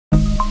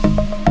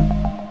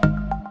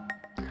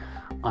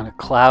On a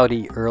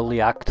cloudy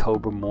early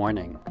October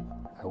morning,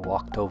 I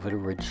walked over to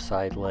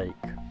Ridgeside Lake.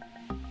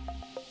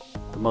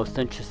 The most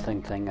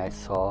interesting thing I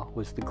saw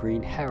was the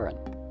green heron.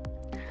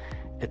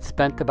 It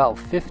spent about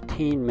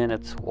 15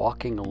 minutes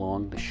walking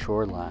along the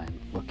shoreline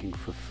looking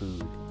for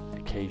food,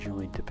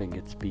 occasionally dipping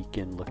its beak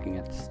in,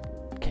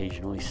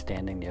 occasionally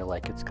standing there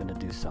like it's going to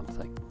do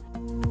something.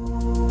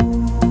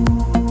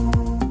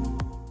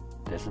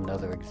 There's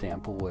another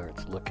example where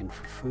it's looking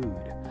for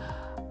food.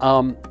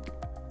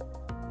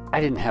 I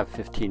didn't have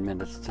 15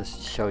 minutes to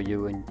show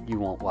you, and you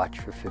won't watch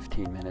for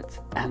 15 minutes.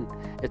 And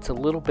it's a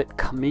little bit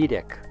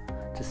comedic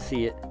to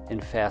see it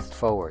in fast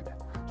forward.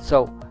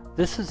 So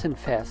this is in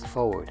fast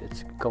forward.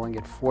 It's going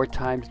at 4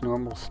 times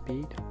normal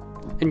speed.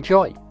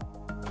 Enjoy.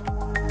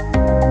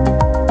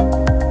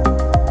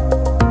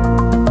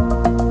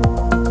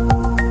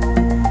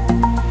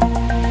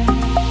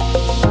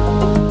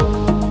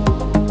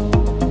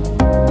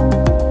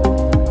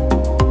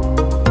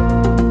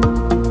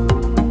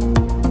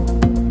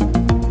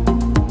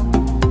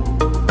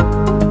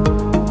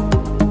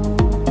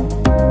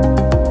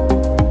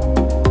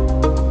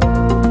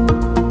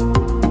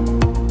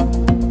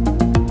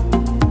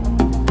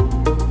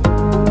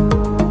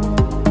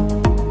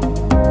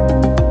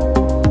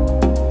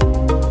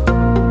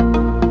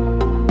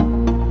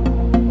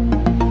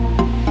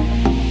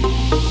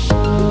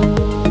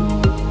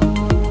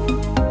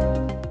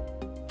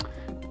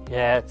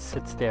 Yeah, it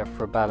sits there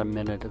for about a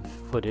minute of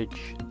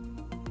footage,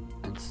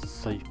 and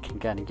so you can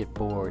kind of get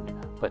bored.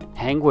 But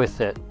hang with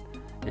it.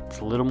 It's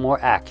a little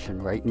more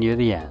action right near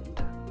the end.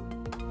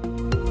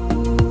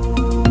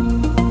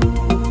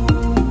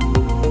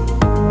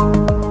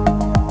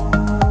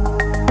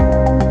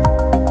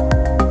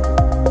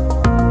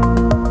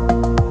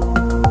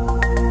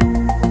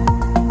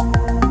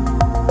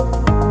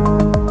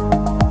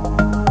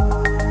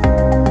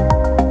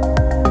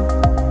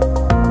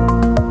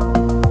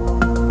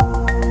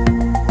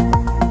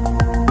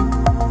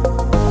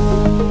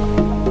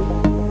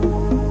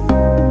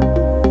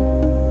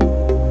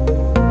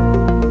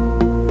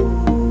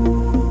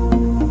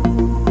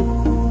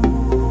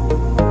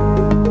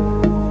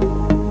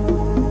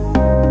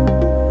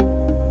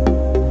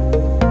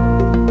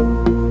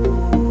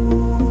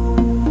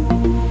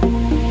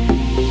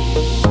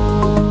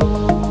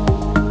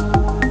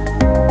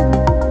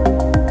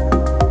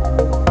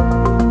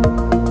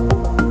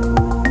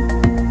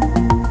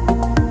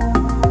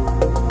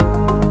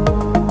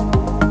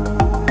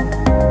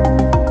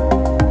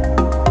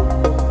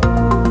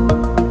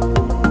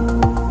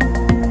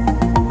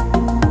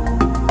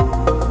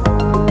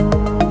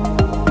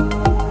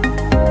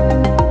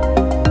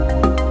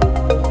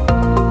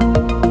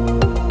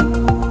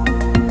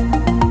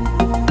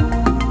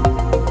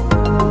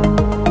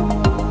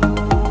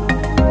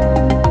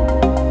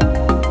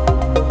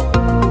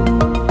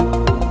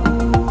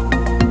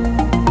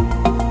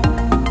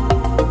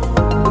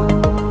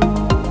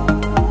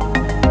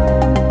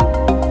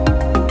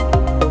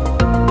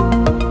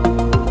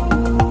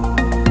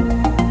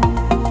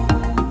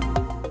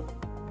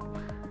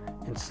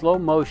 In slow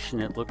motion,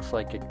 it looks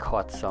like it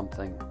caught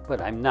something,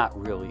 but I'm not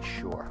really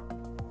sure.